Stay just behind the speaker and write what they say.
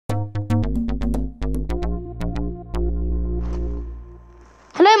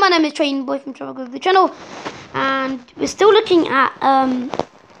my name is Training Boy from Travel Global, the channel, and we're still looking at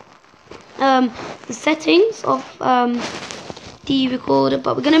the settings of the recorder,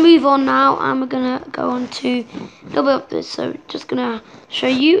 but we're going to move on now, and we're going to go on to a little bit of this. So just going to show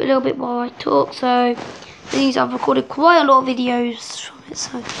you a little bit while I talk. So things, I've recorded quite a lot of videos from it,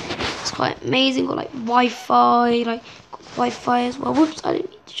 so it's quite amazing. Got like Wi-Fi, Wi-Fi as well. Whoops, I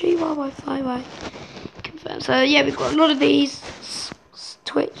didn't need to show you our Wi-Fi. Right. Confirm. So yeah, we've got a lot of these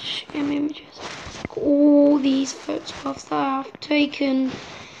Twitch images. Got all these photographs that I've taken.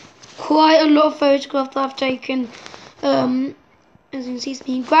 Quite a lot of photographs that I've taken. As you can see, it's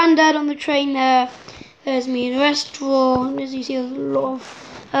me and Grandad on the train there. There's me in a restaurant. As you see, there's a lot of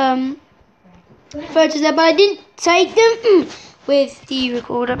photos there, but I didn't take them with the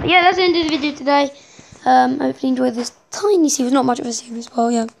recorder. But yeah, that's the end of the video today. Hopefully you enjoyed this tiny series. Not much of a series, but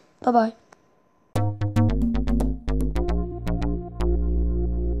yeah. Bye bye.